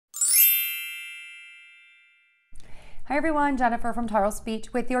Hi everyone, Jennifer from Tarle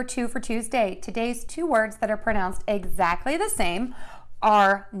Speech with your 2 for Tuesday. Today's 2 words that are pronounced exactly the same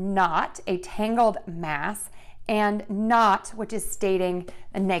are not, a tangled mass, and not, which is stating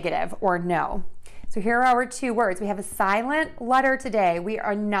a negative or no. So here are our 2 words. We have a silent letter today. We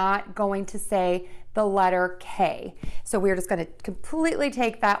are not going to say the letter K. So we're just going to completely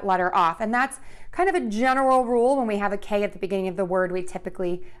take that letter off. And that's kind of a general rule. When we have a K at the beginning of the word, we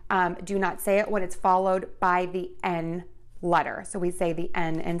typically do not say it when it's followed by the N letter. So we say the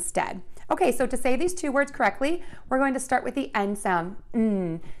N instead. Okay, so to say these 2 words correctly, we're going to start with the N sound.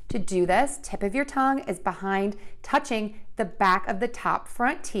 To do this, tip of your tongue is behind, touching the back of the top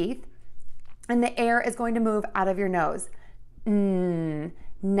front teeth, and the air is going to move out of your nose.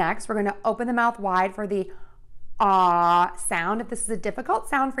 Next, we're going to open the mouth wide for the ah sound. If this is a difficult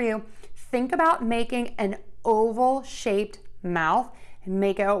sound for you, think about making an oval-shaped mouth and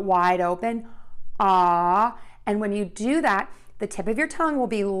make it wide open. Ah. And when you do that, the tip of your tongue will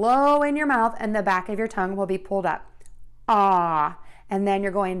be low in your mouth and the back of your tongue will be pulled up. Ah. And then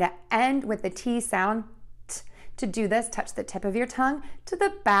you're going to end with the T sound. To do this, touch the tip of your tongue to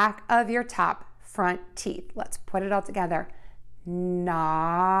the back of your top front teeth. Let's put it all together.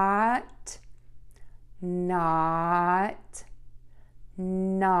 Not, not,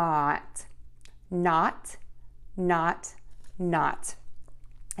 not, not, not, not.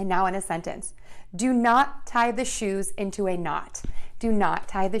 And now in a sentence. Do not tie the shoes into a knot. Do not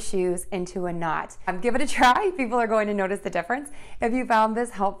tie the shoes into a knot. Give it a try. People are going to notice the difference. If you found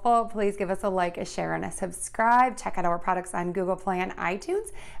this helpful, please give us a like, a share, and a subscribe. Check out our products on Google Play and iTunes,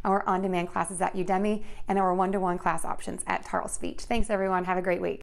 our on-demand classes at Udemy, and our one-to-one class options at Tarle Speech. Thanks, everyone. Have a great week.